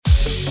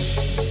Hey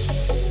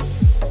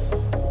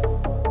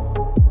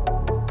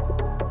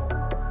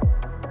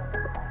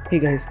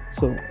guys,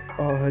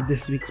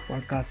 this week's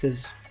podcast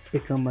has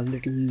become a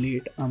little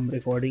late. I'm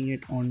recording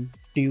it on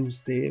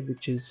Tuesday,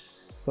 which is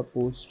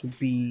supposed to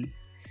be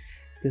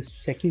the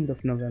 2nd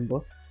of November.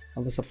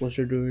 I was supposed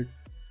to do it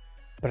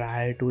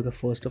prior to the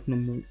 1st of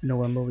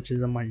November, which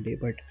is a Monday,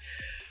 but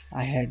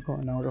I had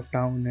gone out of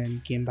town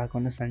and came back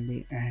on a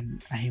Sunday,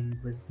 and I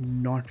was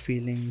not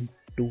feeling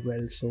too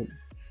well. So,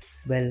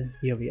 well,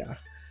 here we are.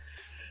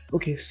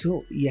 Okay,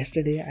 so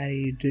yesterday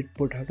I did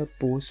put out a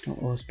post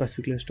or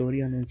specifically a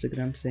story on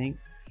Instagram saying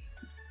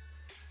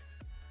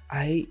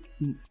I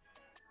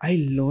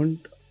I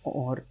learned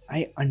or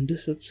I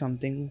understood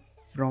something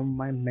from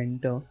my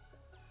mentor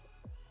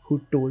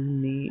who told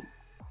me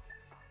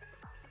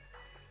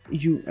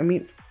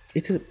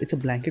it's a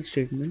blanket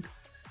statement,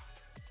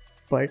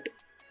 but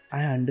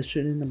I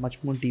understood in a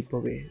much more deeper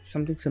way.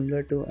 Something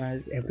similar to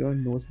as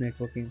everyone knows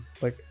networking,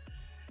 but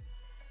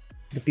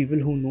the people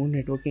who know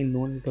networking,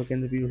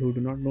 the people who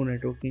do not know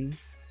networking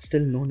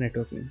still know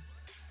networking,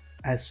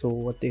 as so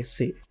what they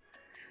say.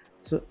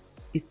 So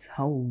it's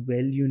how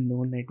well you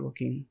know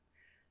networking,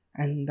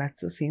 and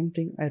that's the same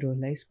thing I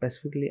realized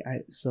specifically.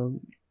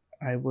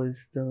 I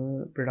was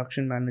the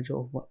production manager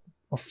of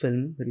a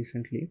film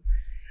recently.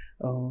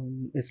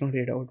 It's not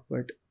yet out,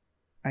 but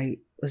I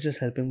was just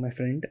helping my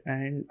friend,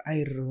 and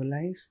I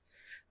realized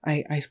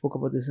I spoke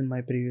about this in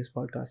my previous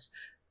podcast,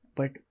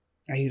 but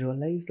I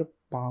realized the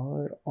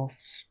power of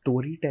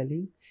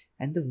storytelling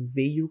and the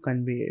way you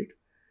convey it,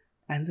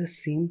 and the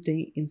same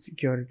thing in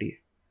security.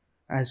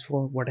 As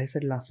for what I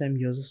said last time,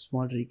 here's a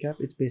small recap.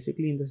 It's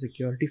basically in the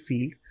security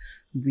field,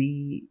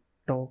 we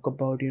talk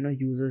about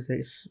users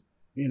as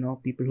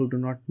people who do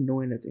not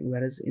know anything,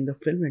 whereas in the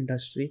film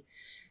industry,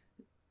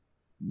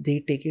 they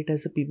take it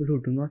as the people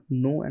who do not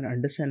know and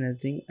understand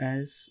anything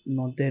as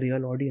not their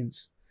real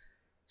audience.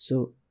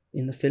 So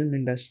in the film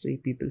industry,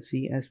 people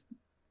see as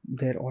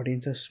their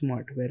audience as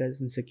smart, whereas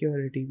in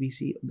security, we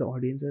see the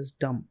audience as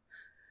dumb.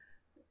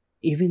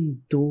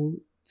 Even though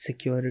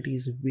security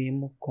is way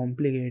more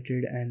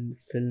complicated and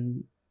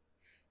film,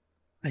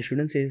 I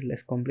shouldn't say is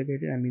less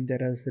complicated. I mean,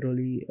 there are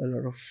really a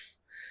lot of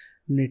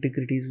nitty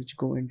gritties which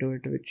go into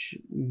it, which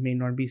may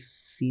not be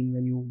seen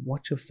when you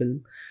watch a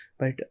film.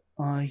 But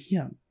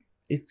yeah,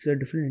 it's a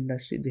different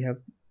industry. They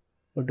have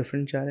a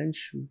different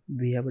challenge.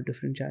 We have a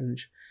different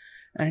challenge,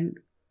 and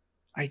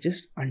I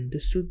just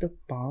understood the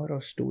power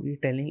of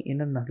storytelling in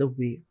another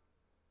way.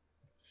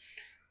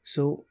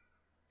 So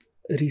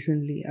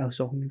recently, I was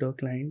talking to a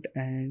client,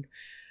 and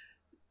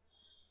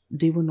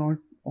they were not,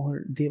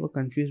 or they were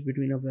confused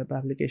between a web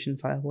application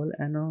firewall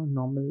and a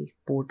normal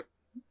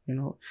you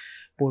know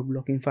port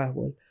blocking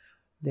firewall.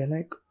 They're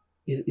like,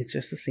 It's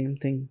just the same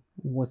thing,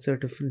 what's the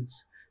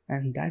difference?"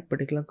 And that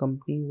particular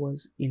company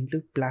was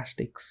into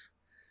plastics.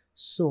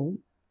 So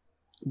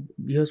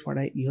here's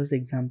the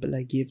example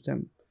I gave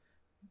them.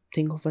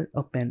 Think of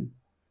a pen.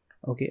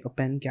 Okay, a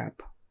pen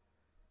cap.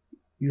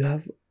 You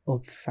have a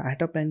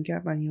fatter pen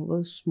cap and you have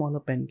a smaller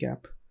pen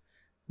cap,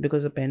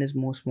 because the pen is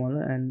more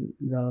smaller and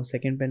the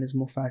second pen is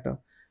more fatter.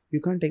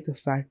 You can't take the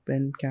fat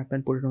pen cap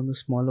and put it on the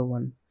smaller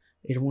one.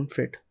 It won't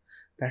fit.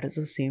 That is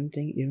the same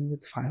thing even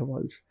with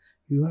firewalls.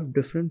 You have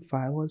different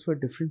firewalls for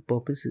different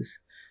purposes.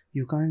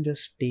 You can't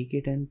just take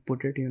it and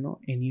put it,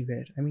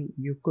 anywhere. I mean,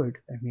 you could.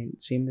 I mean,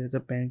 same with the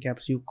pen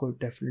caps, you could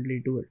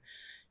definitely do it.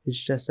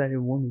 It's just that it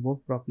won't work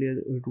properly.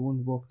 It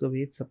won't work the way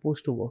it's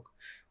supposed to work,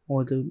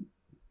 or the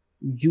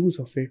use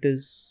of it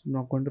is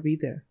not going to be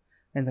there.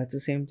 And that's the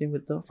same thing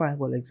with the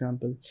firewall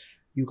example.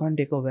 You can't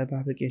take a web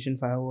application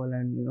firewall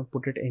and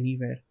put it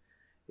anywhere.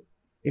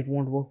 It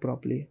won't work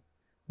properly.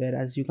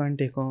 Whereas you can't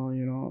take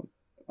a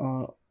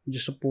uh,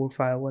 just a port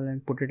firewall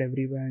and put it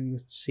everywhere and you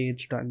say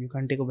it's done. You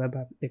can't take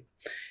a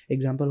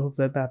example of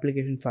web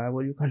application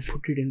firewall. You can't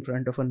put it in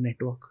front of a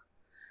network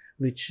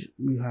which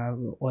you have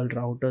all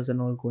routers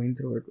and all going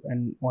through it,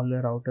 and all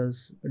the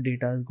routers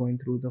data is going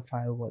through the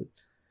firewall.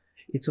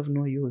 It's of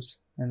no use.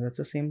 And that's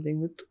the same thing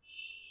with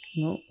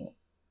you know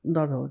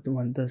the other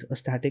one, the a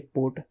static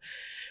port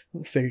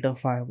filter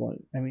firewall.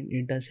 I mean,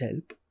 it does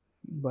help,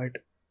 but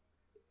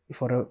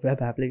for a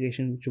web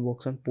application which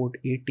works on port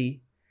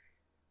 80,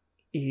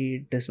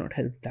 it does not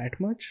help that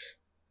much,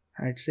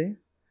 I'd say.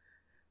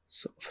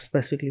 So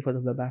specifically for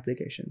the web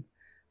application.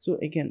 So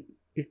again,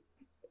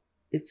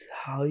 it's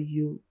how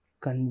you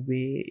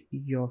convey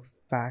your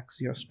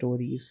facts, your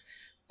stories,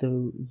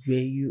 the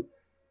way you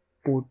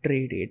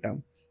portray data.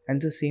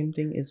 And the same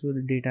thing is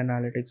with data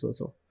analytics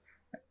also.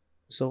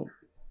 So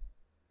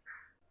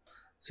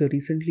So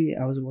recently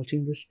I was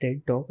watching this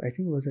TED talk, I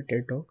think it was a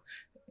TED talk,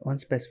 on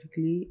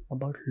specifically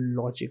about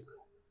logic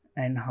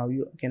and how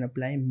you can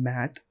apply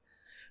math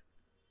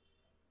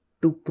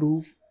to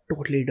prove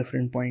totally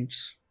different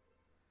points.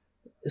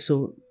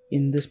 So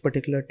in this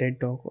particular TED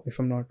talk, if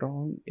I'm not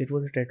wrong, it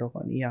was a TED talk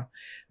on, yeah,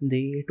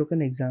 they took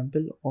an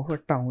example of a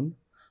town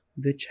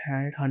which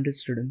had 100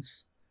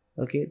 students.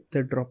 Okay,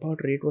 the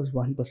dropout rate was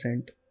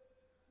 1%.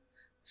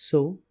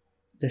 So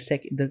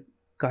the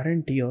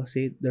current year,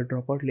 say the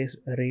dropout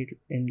rate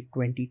in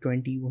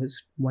 2020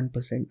 was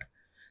 1%.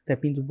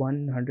 That means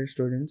 100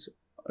 students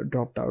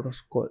dropped out of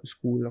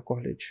school or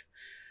college.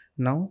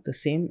 Now the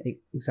same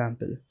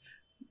example,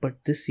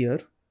 but this year,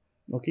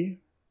 okay,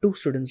 two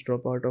students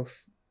drop out of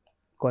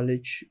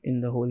college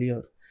in the whole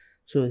year.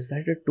 So is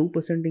that a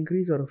 2%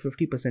 increase or a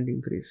 50%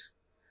 increase?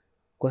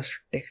 Because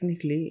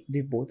technically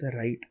they both are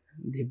right.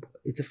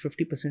 It's a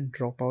 50%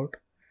 dropout,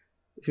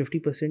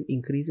 50%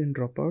 increase in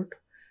dropout,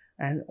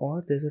 and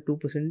or there's a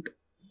 2%,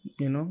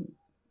 you know,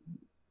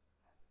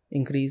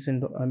 increase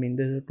in, I mean,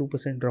 there's a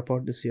 2%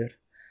 dropout this year.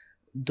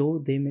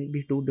 Though they may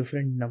be two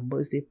different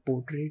numbers, they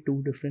portray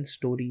two different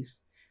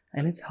stories.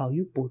 And it's how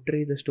you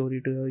portray the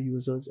story to your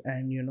users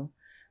and,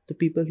 the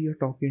people you're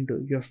talking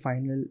to, your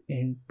final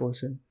end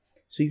person.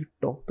 So you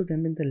talk to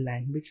them in the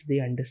language they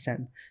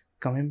understand.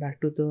 Coming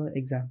back to the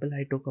example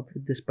I took up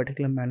with this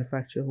particular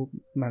manufacturer who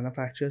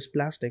manufactures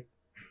plastic,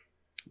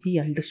 he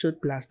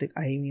understood plastic.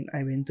 I mean,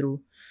 I went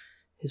through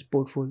his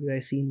portfolio, I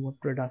seen what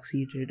products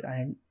he did,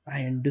 and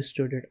I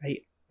understood it.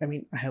 I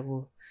mean, I have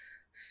a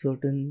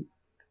certain,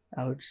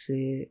 I would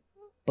say,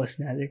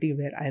 personality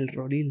where I'll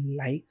really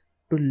like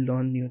to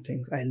learn new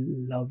things. I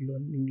love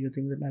learning new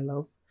things, and I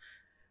love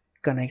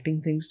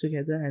connecting things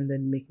together and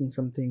then making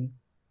something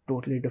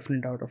totally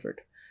different out of it.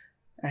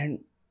 And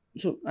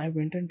so I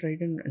went and tried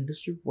and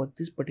understood what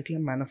this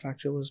particular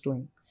manufacturer was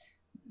doing.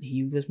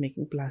 He was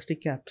making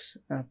plastic caps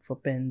for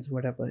pens,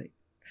 whatever.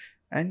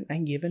 And I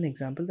gave an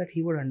example that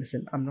he would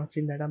understand. I'm not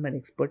saying that I'm an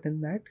expert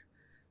in that.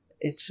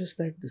 It's just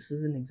that this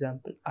is an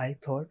example I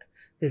thought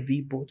that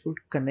we both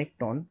would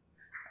connect on,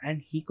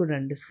 and he could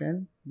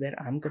understand where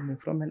I'm coming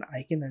from and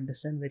I can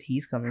understand where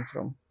he's coming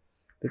from.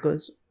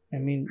 Because, I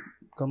mean,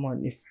 come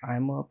on, if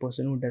I'm a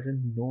person who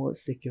doesn't know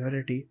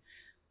security,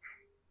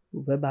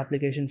 web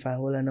application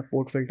firewall and a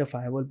port filter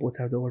firewall both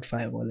have the word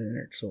firewall in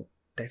it. So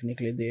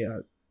technically they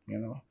are,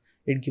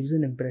 it gives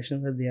an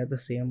impression that they are the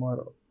same,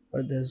 or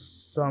there's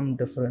some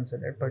difference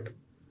in it. But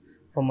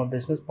from a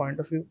business point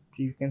of view,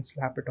 you can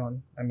slap it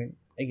on. I mean,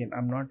 again,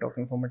 I'm not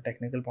talking from a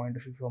technical point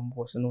of view, from a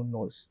person who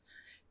knows.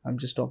 I'm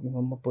just talking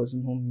from a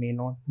person who may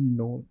not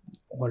know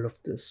all of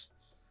this.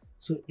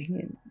 So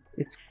again,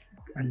 it's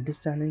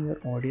understanding your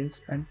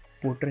audience and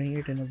portraying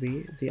it in a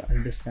way they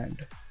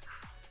understand.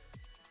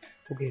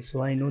 Okay,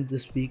 so I know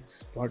this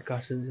week's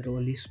podcast is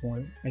really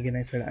small. Again,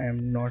 I said I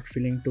am not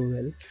feeling too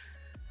well,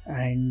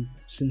 and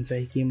since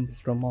I came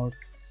from out,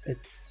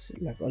 it's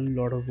like a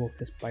lot of work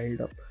has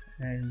piled up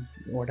and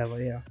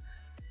whatever. Yeah.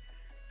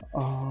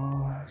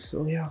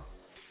 So yeah,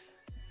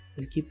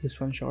 we'll keep this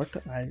one short.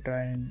 I'll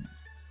try and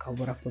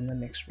cover up on the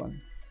next one.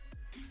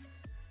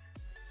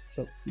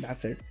 So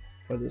that's it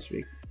for this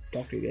week.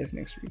 Talk to you guys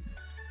next week.